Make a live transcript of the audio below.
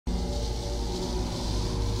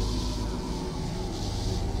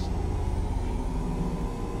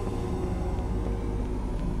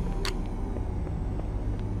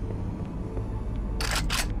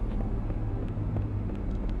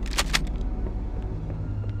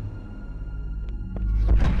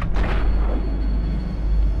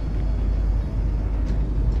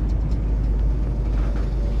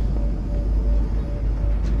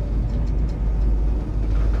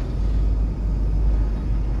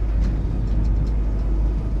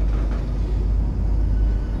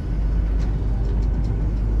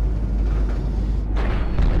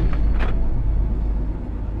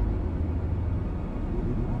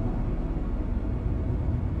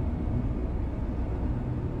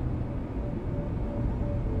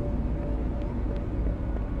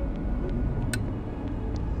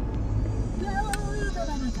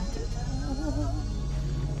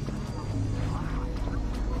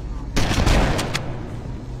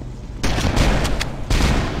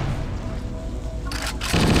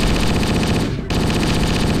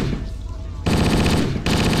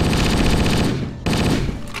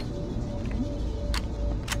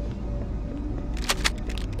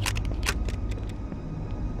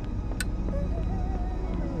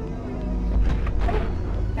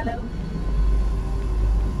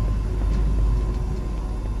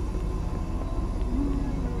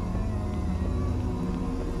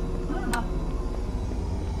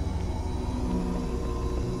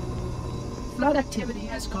flood activity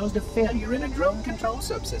has caused a failure in a drone control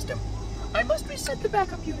subsystem. I must reset the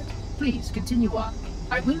backup unit. Please continue on.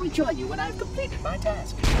 I will rejoin you when I've completed my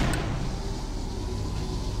task.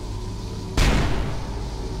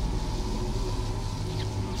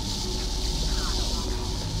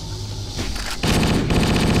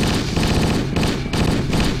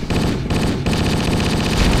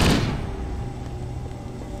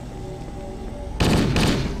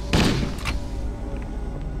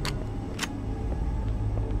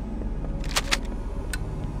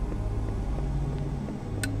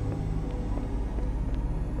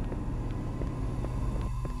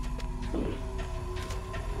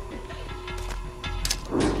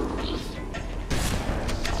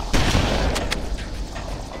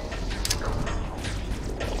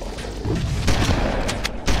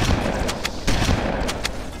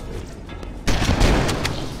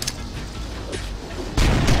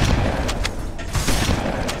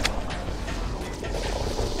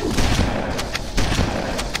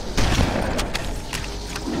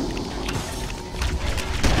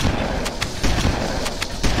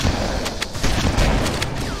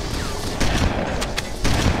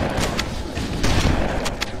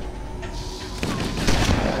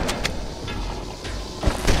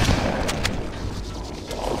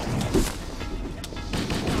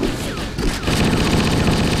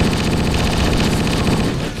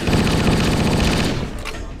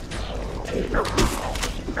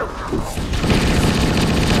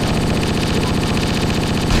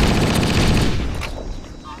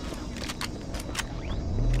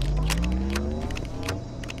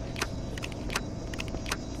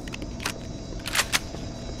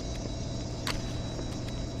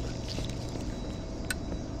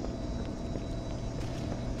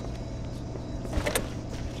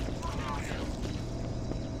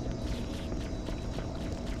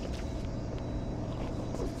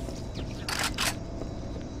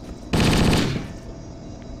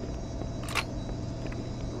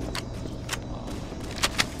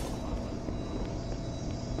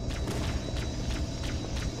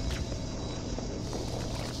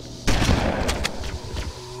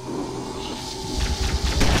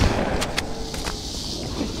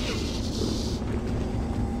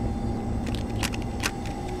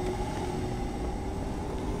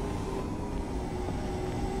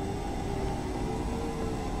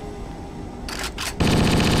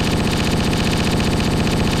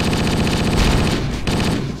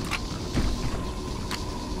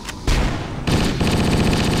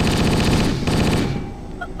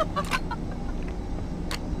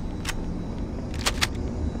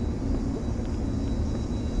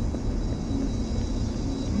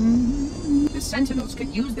 Sentinels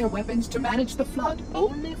can use their weapons to manage the flood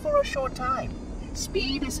only for a short time.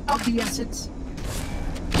 Speed is of the essence.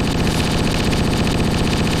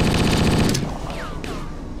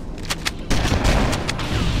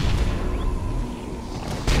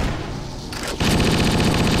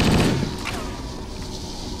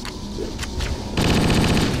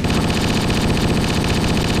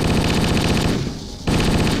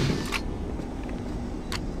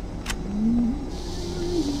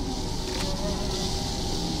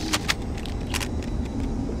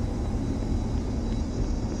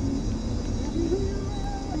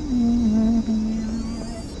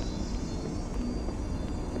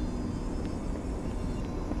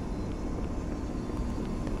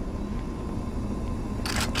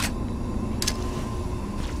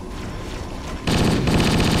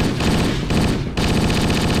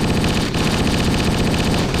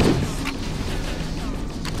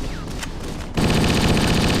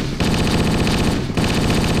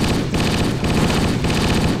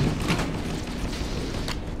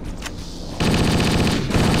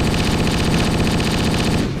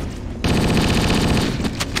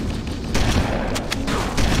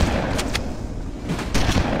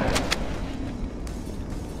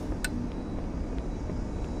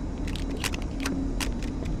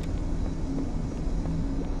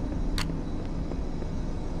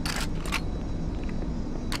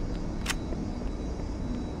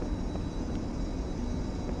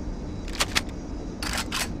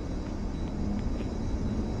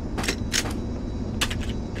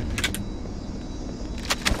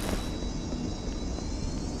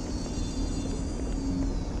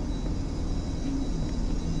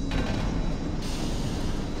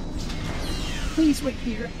 Please wait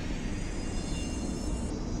here.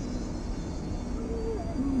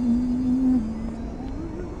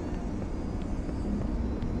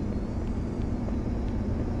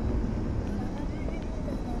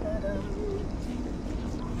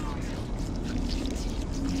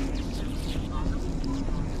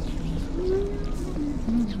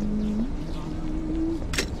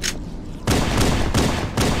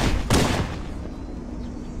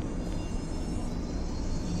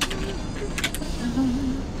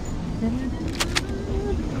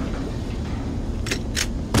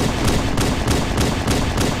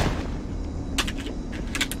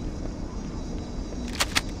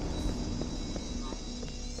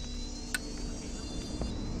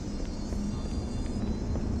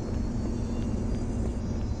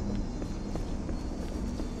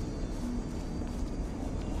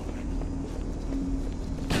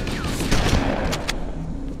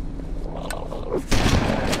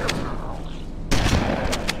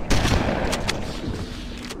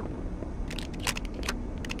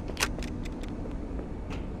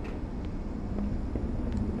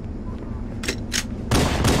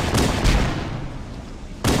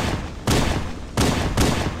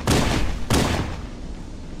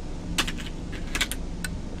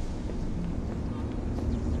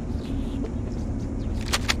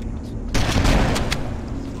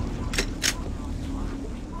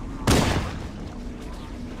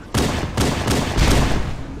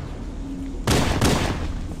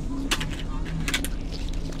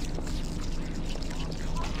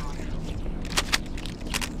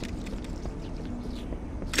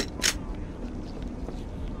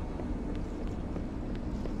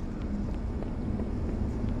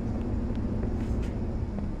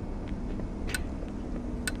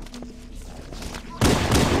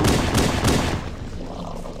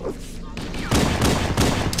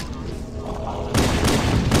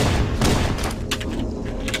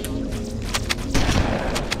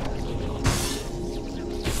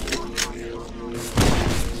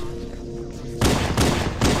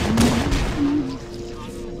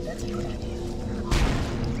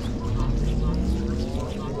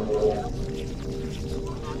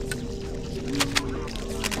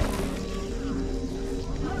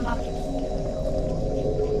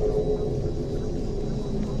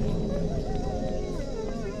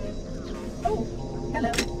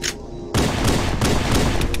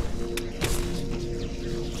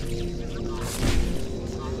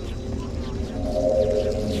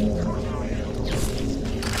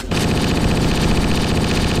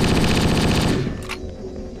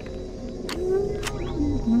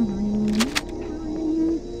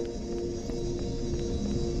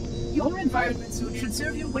 Your environment suit should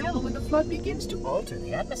serve you well when the flood begins to alter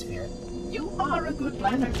the atmosphere. You are a good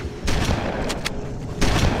planner.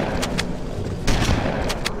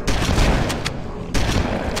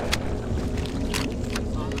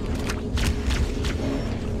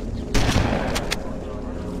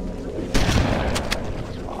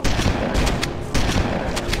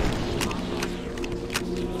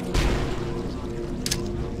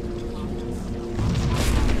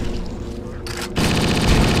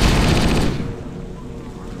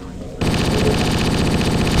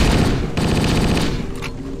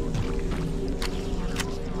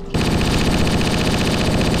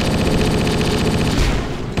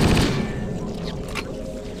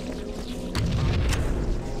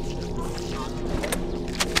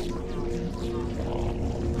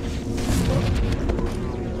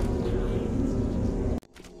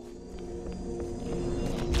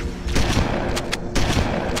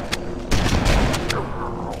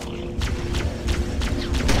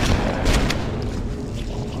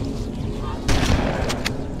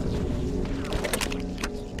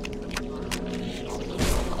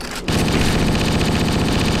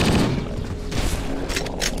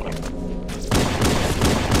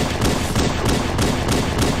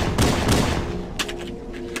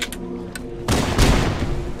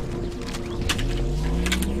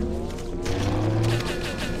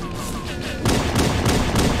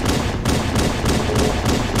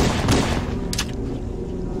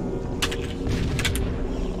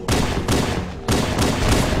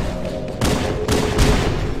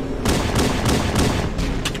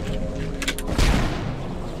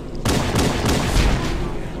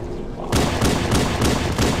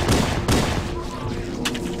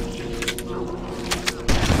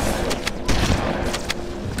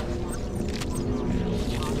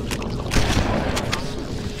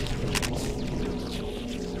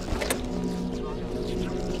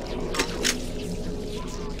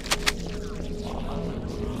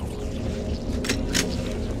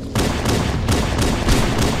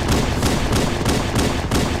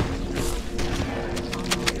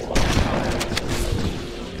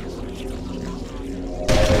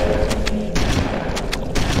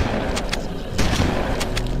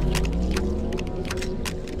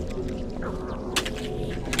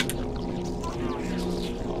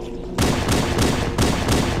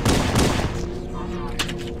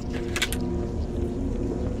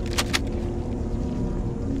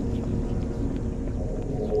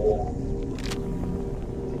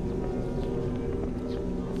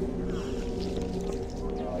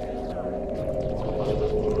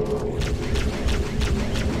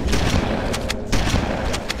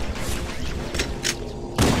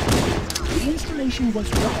 Was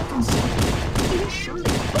well conceived. It is surely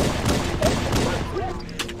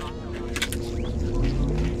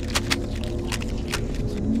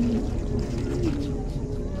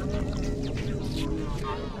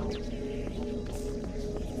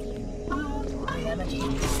I am a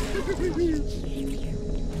genius.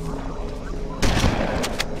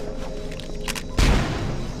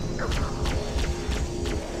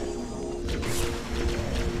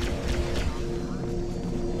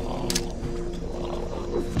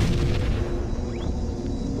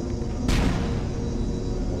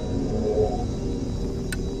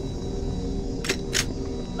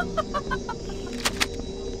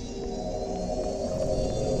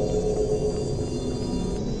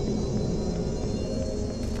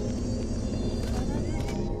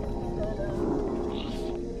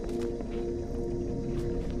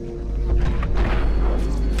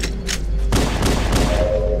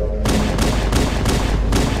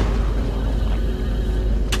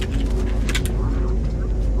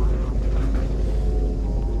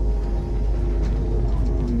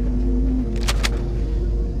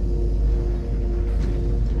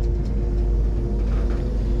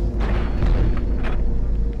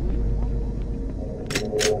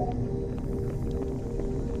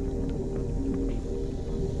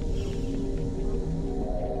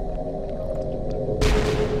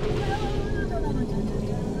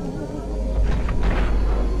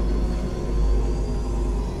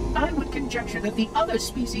 Conjecture that the other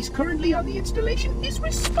species currently on the installation is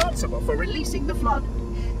responsible for releasing the flood.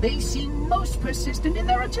 They seem most persistent in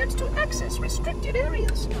their attempts to access restricted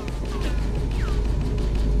areas.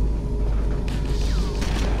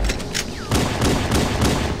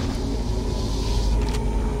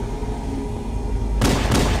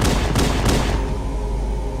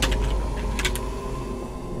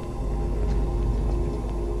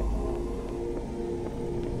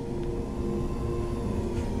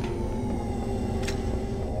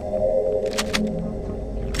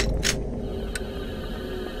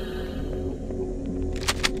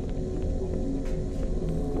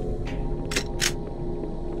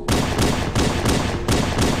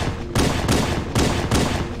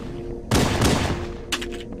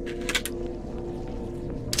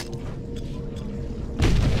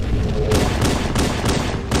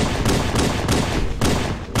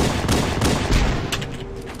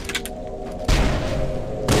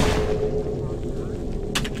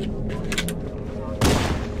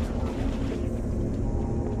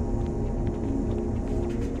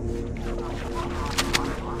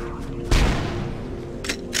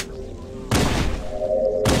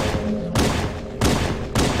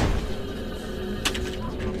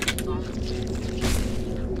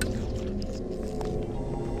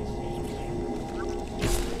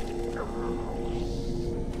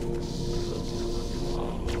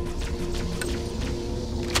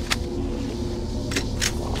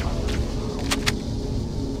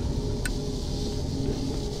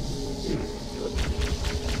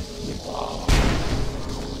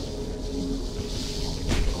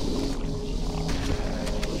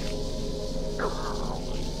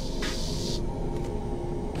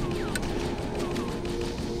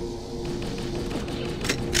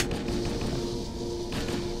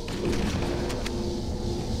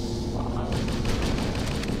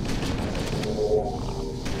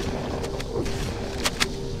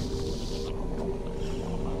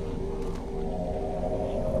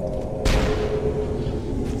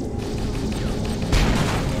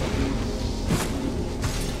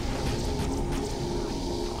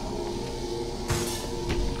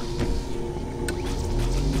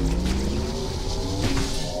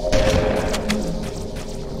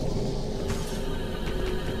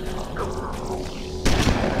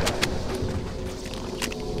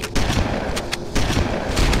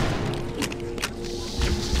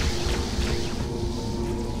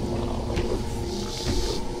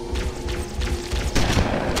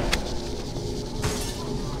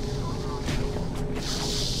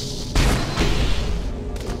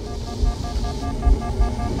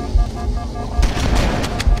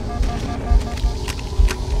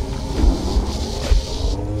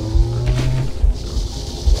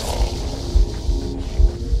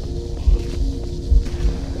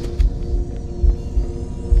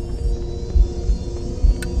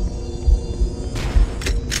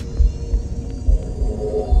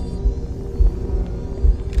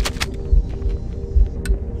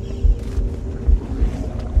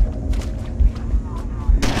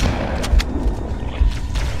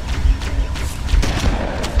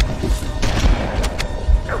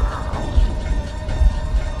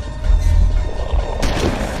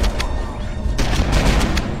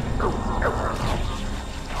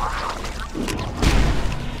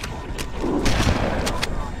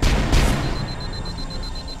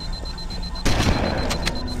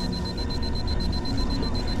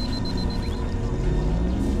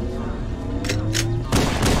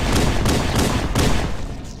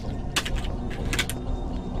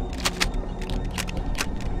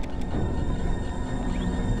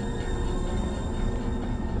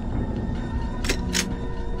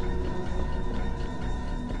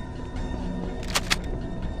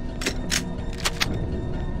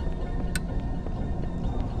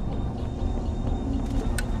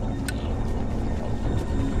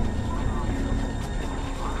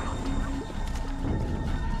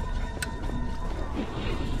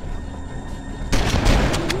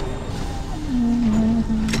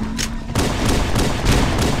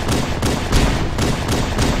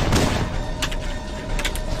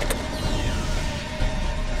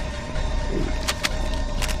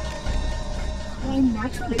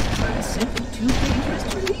 Naturally, are simply too dangerous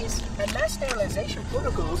to release, and mass sterilization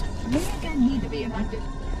protocols may again need to be enacted.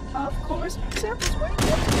 Of course, samples were injected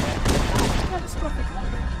at the last catastrophic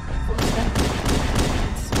level. For example,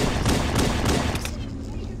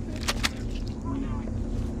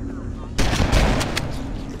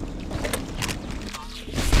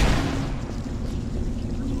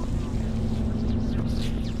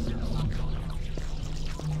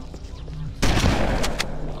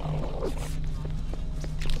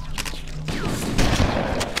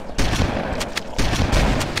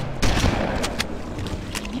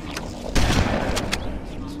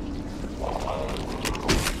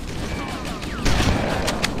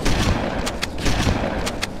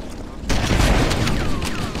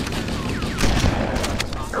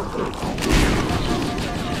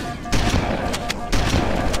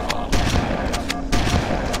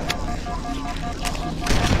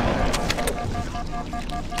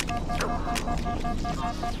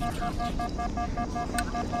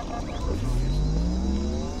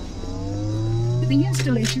 the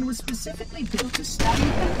installation was specifically built to study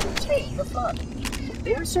and contain the flood.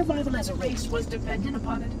 Their survival as a race was dependent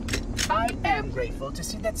upon it. I am grateful to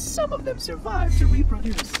see that some of them survived to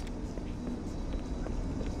reproduce.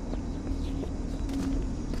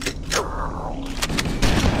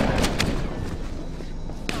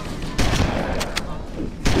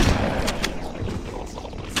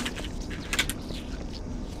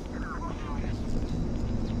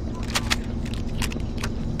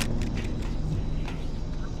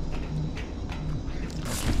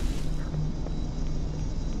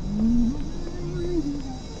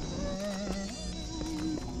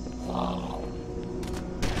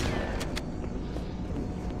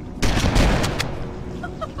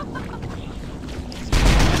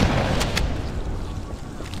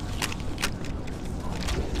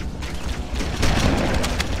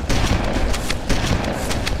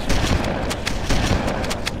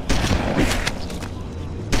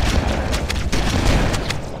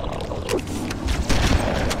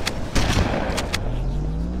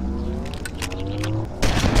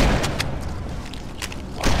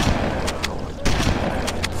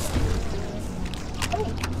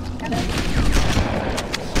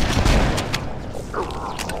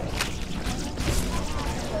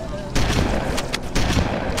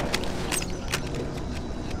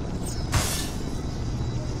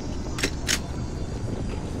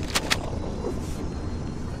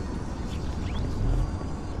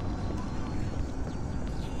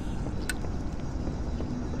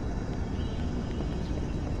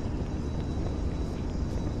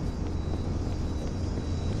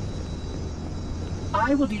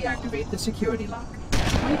 I will deactivate the security lock.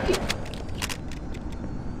 Wait here.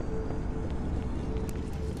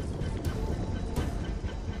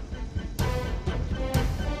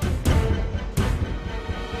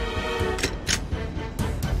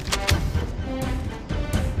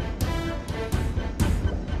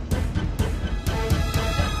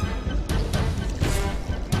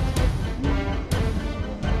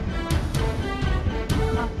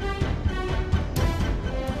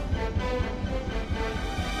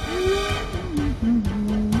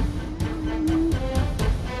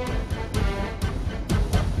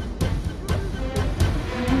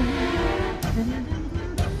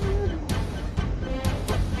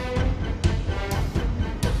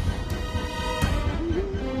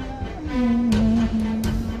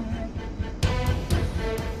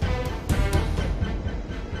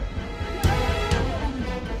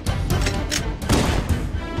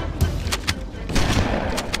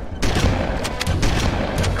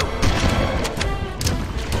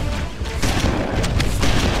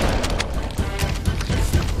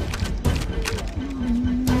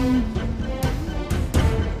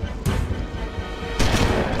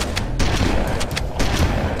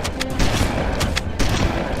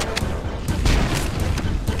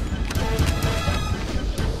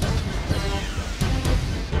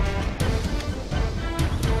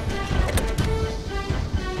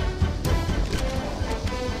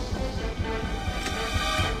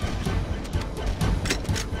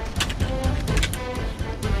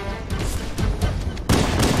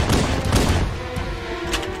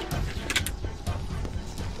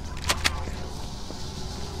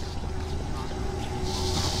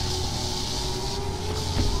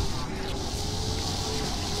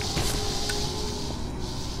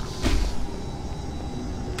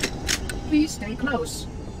 Please stay close.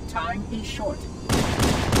 Time is short.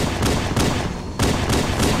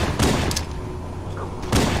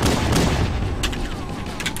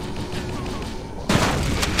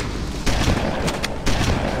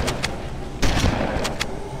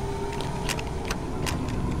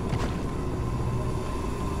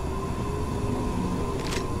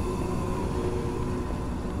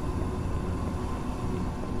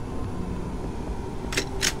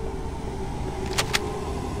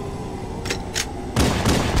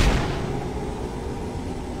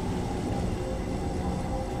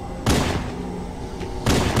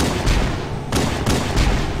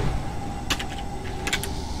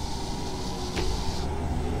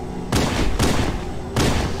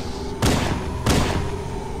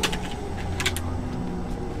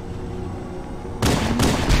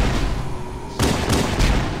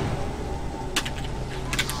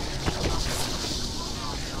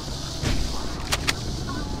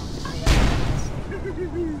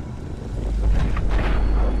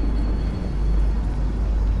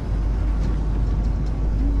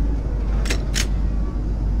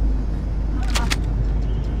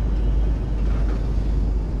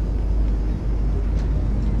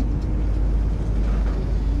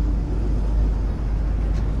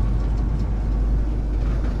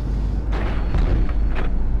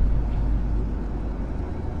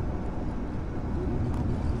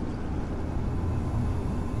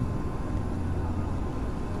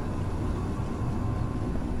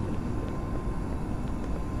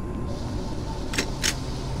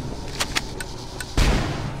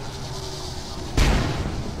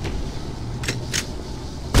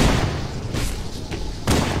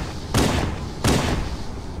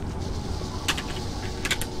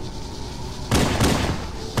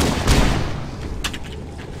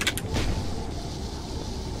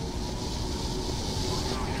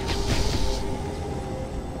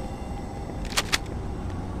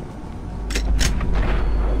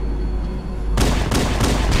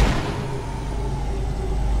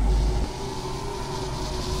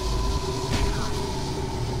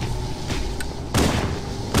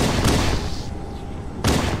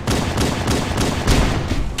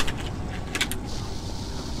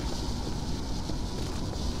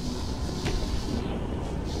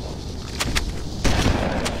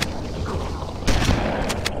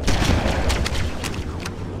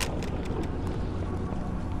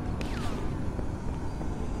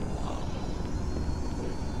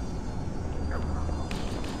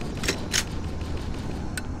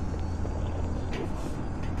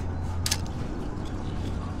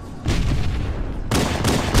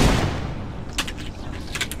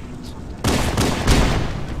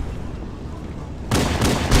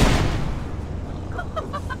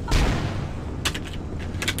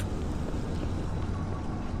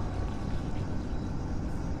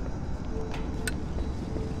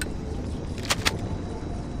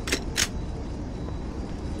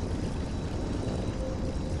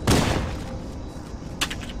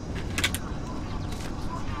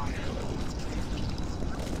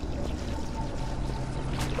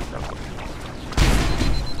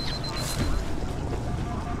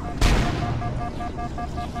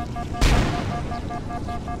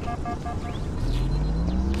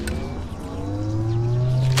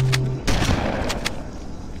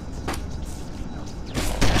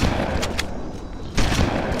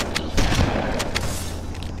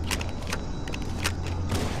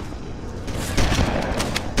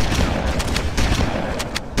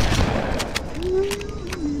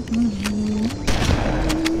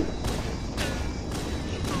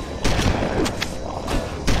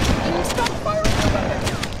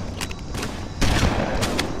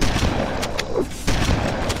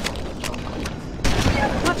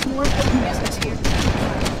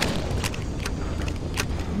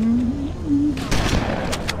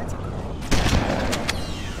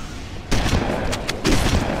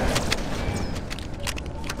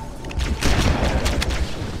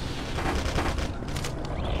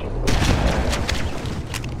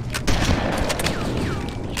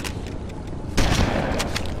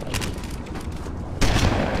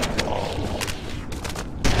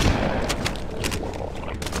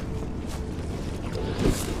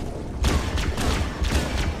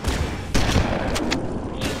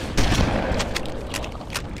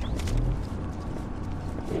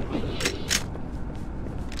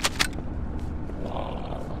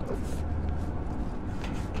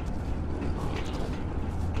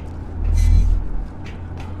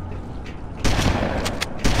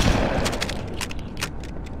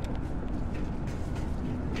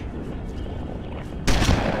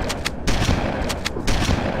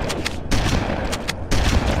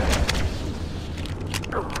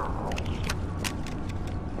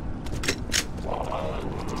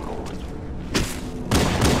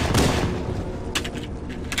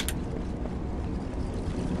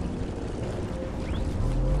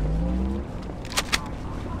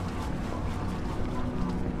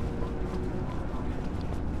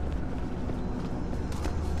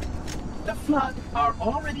 Flood are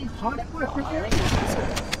already hard at work repairing the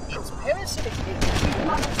vessel. Its parasitic nature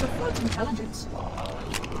blocks the Flood's intelligence.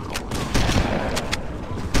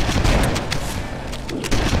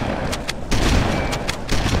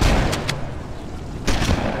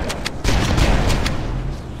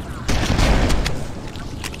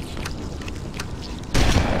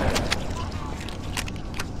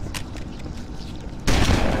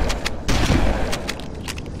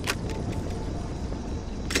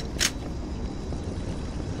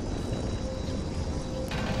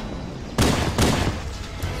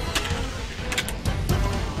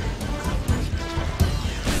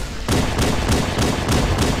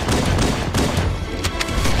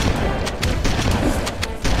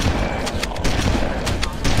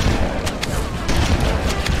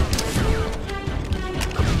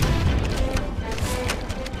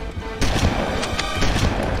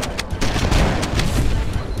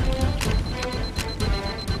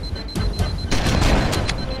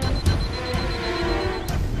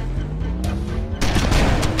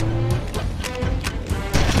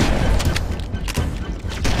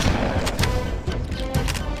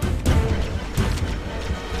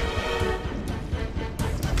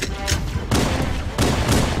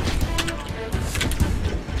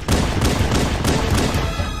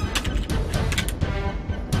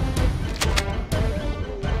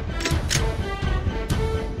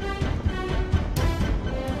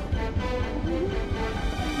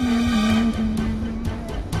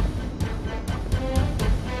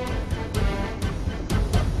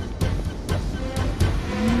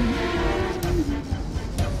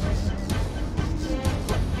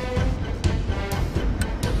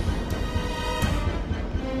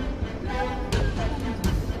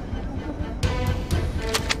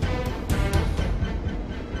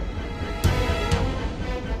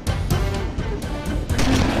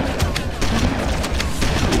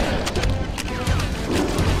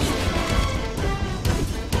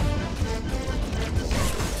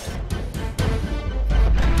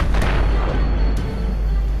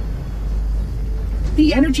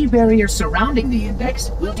 The energy barrier surrounding the Index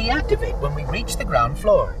will deactivate when we reach the ground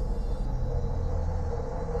floor.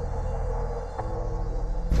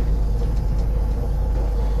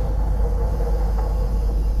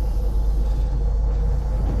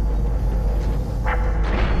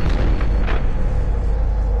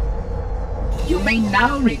 You may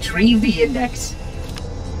now retrieve the Index.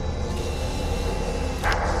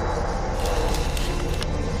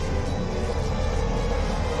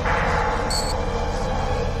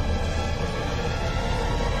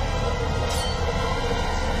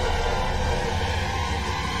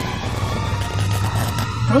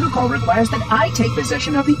 Protocol requires that I take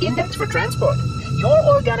possession of the Index for transport. Your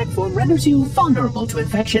organic form renders you vulnerable to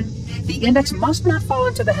infection. The Index must not fall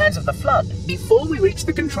into the hands of the Flood before we reach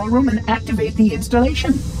the control room and activate the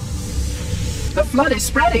installation. The Flood is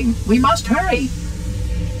spreading. We must hurry.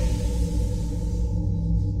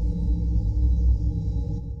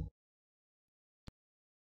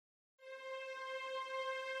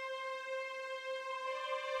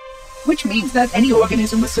 Which means that any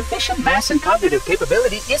organism with sufficient mass and cognitive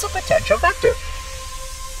capability is a potential vector.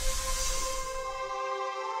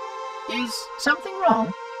 Is something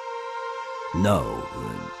wrong? No,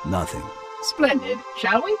 nothing. Splendid,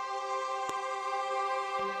 shall we?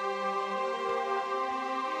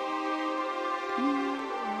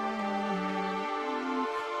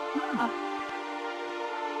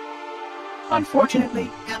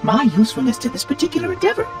 Unfortunately, my usefulness to this particular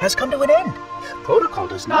endeavor has come to an end. Protocol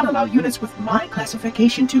does not allow units with my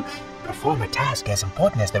classification to perform a task as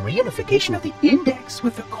important as the reunification of the Index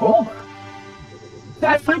with the core.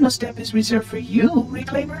 That final step is reserved for you,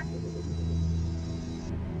 Reclaimer.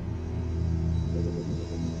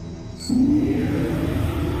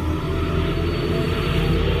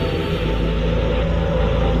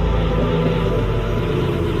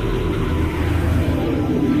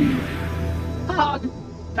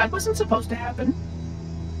 That wasn't supposed to happen.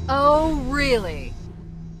 Oh, really?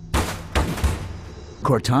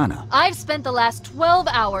 Cortana. I've spent the last 12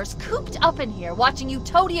 hours cooped up in here watching you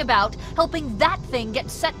toady about, helping that thing get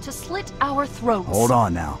set to slit our throats. Hold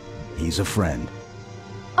on now. He's a friend.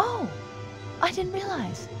 Oh, I didn't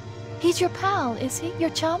realize. He's your pal, is he? Your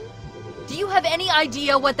chum? Do you have any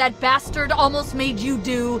idea what that bastard almost made you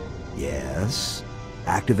do? Yes.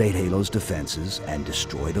 Activate Halo's defenses and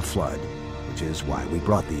destroy the Flood, which is why we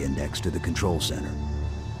brought the Index to the control center.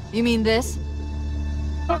 You mean this?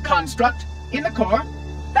 A construct in the core?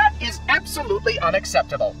 That is absolutely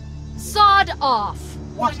unacceptable. Sod off!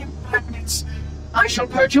 What impertinence! I shall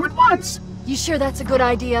purge you at once! You sure that's a good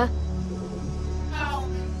idea?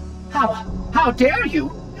 How dare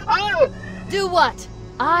you? Do what?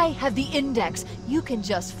 I have the index. You can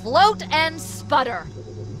just float and sputter.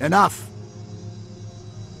 Enough!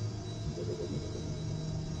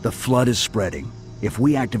 The flood is spreading. If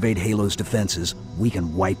we activate Halo's defenses, we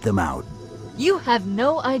can wipe them out. You have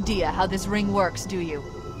no idea how this ring works, do you?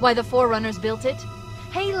 Why the Forerunners built it?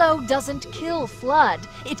 Halo doesn't kill Flood.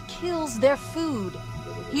 It kills their food.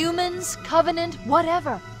 Humans, Covenant,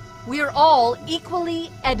 whatever. We're all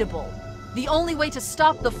equally edible. The only way to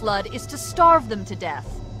stop the Flood is to starve them to death.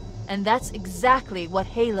 And that's exactly what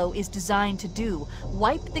Halo is designed to do.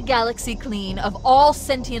 Wipe the galaxy clean of all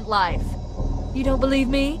sentient life. You don't believe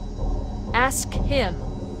me? Ask him.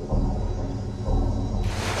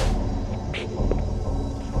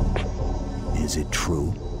 Is it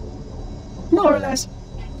true? More or less.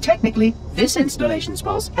 Technically, this installation's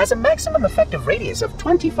pulse has a maximum effective radius of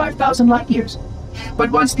 25,000 light years.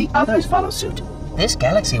 But once the others follow suit, this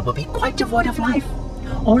galaxy will be quite devoid of life.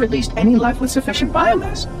 Or at least any life with sufficient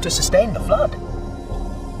biomass to sustain the flood.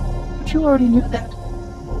 But you already knew that.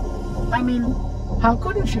 I mean, how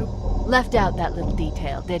couldn't you? Left out that little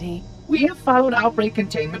detail, did he? We have followed outbreak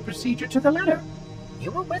containment procedure to the letter.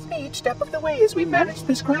 You were with me each step of the way as we managed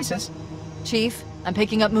this crisis. Chief, I'm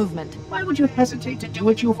picking up movement. Why would you hesitate to do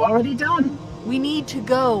what you've already done? We need to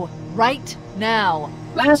go. Right now.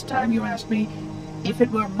 Last time you asked me if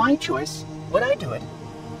it were my choice, would I do it?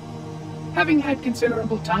 Having had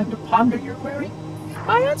considerable time to ponder your query,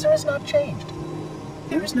 my answer has not changed.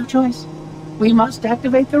 There is no choice. We must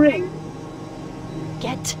activate the ring.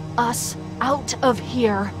 Get us out of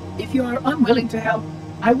here. If you are unwilling to help,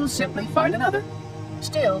 I will simply find another.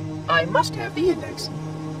 Still, I must have the index.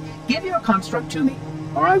 Give your construct to me,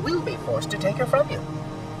 or I will be forced to take her from you.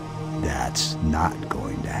 That's not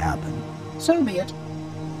going to happen. So be it.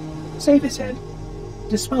 Save his head.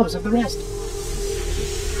 Dispose of the rest.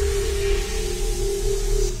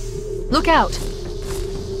 Look out!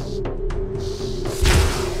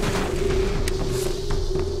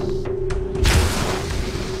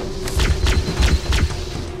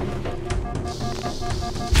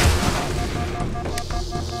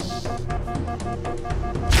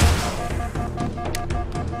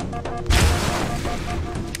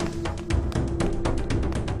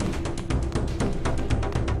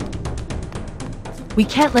 We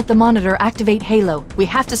can't let the Monitor activate Halo. We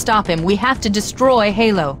have to stop him. We have to destroy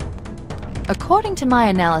Halo. According to my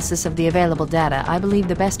analysis of the available data, I believe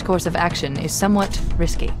the best course of action is somewhat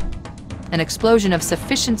risky. An explosion of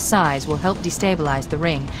sufficient size will help destabilize the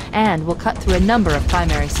ring, and will cut through a number of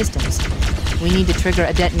primary systems. We need to trigger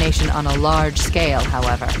a detonation on a large scale,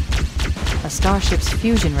 however. A starship's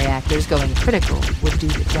fusion reactors going critical would do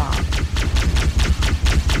the job.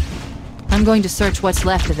 I'm going to search what's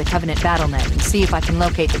left of the Covenant BattleNet and see if I can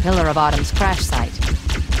locate the Pillar of Autumn's crash site.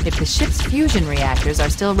 If the ship's fusion reactors are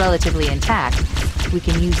still relatively intact, we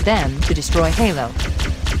can use them to destroy Halo.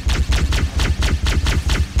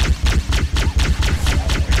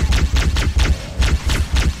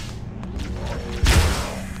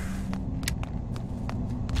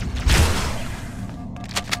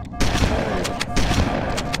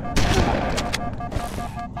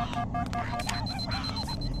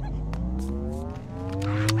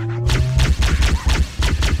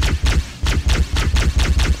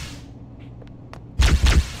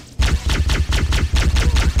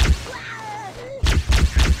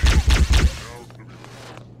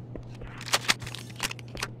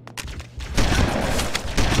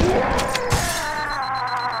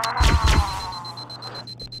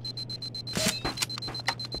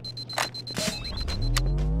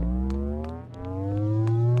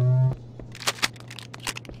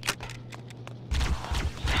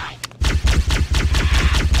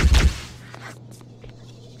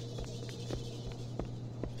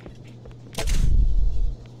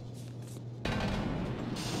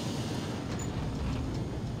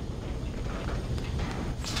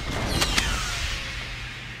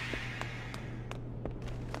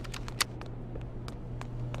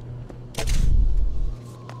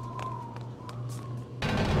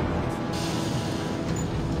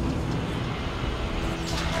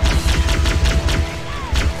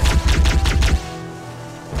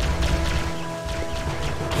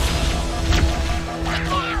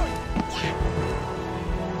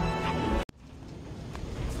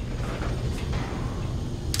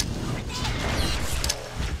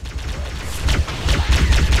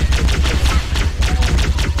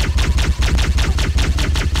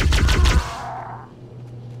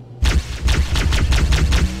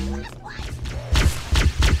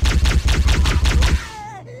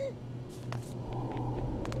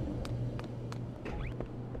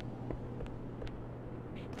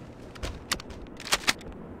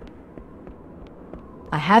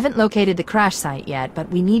 I haven't located the crash site yet, but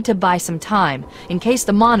we need to buy some time, in case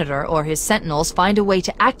the Monitor or his Sentinels find a way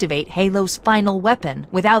to activate Halo's final weapon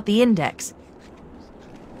without the Index.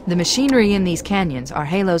 The machinery in these canyons are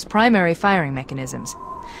Halo's primary firing mechanisms.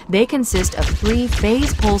 They consist of 3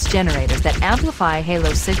 phase pulse generators that amplify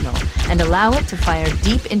Halo's signal and allow it to fire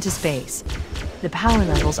deep into space. The power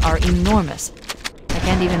levels are enormous. I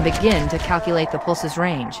can't even begin to calculate the pulse's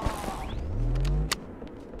range.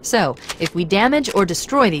 So, if we damage or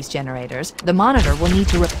destroy these generators, the Monitor will need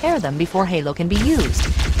to repair them before Halo can be used.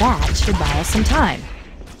 That should buy us some time.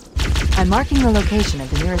 I'm marking the location of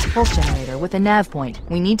the nearest pulse generator with a nav point.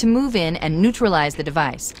 We need to move in and neutralize the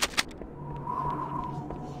device.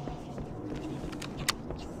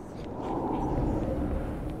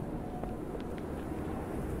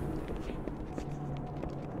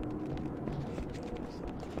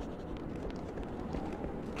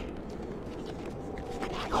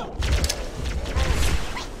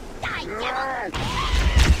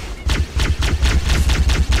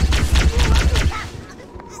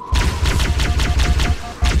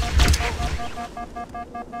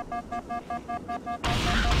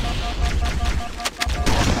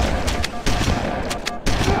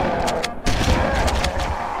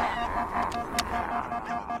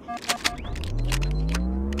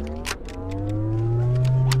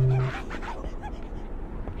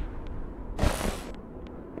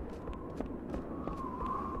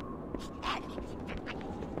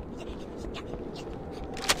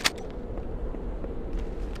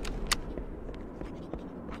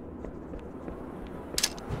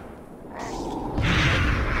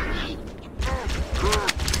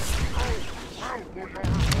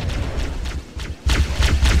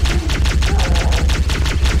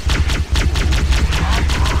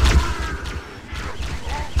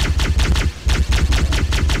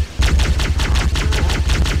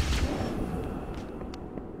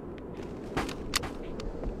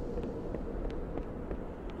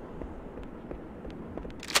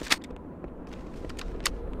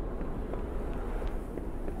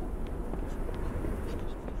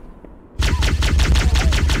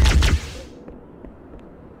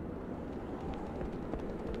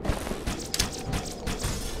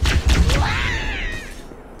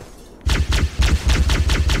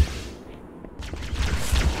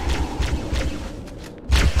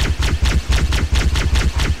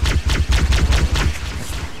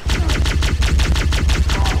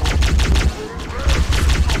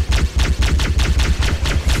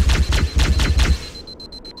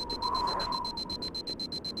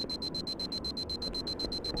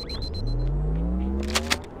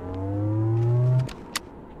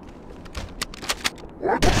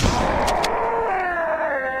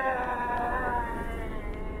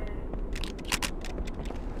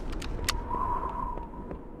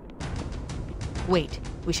 Wait,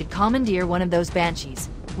 we should commandeer one of those Banshees.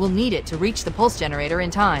 We'll need it to reach the pulse generator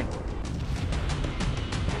in time.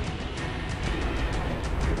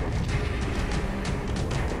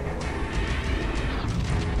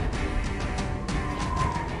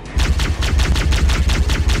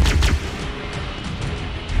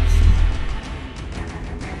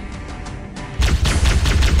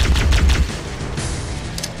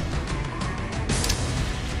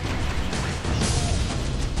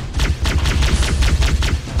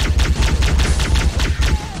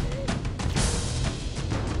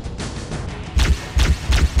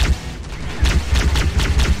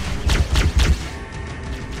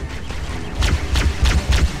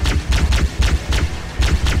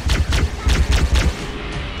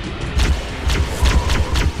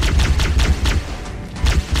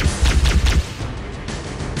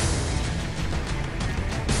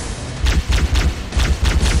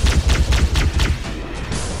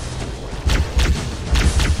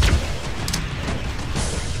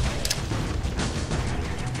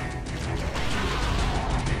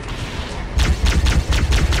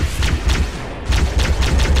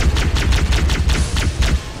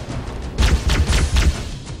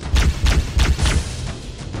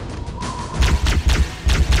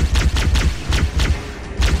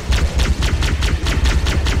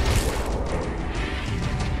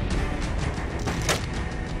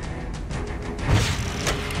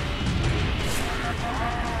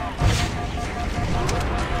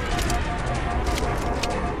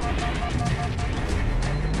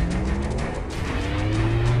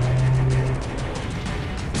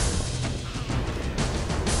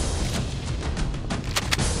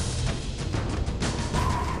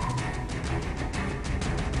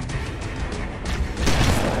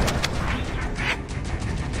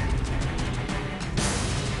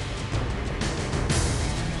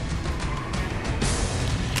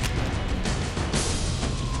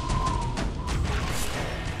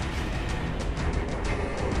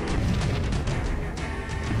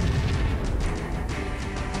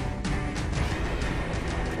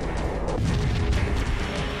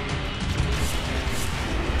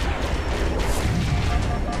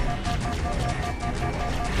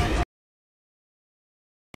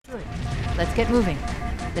 Let's get moving.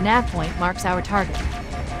 The nav point marks our target.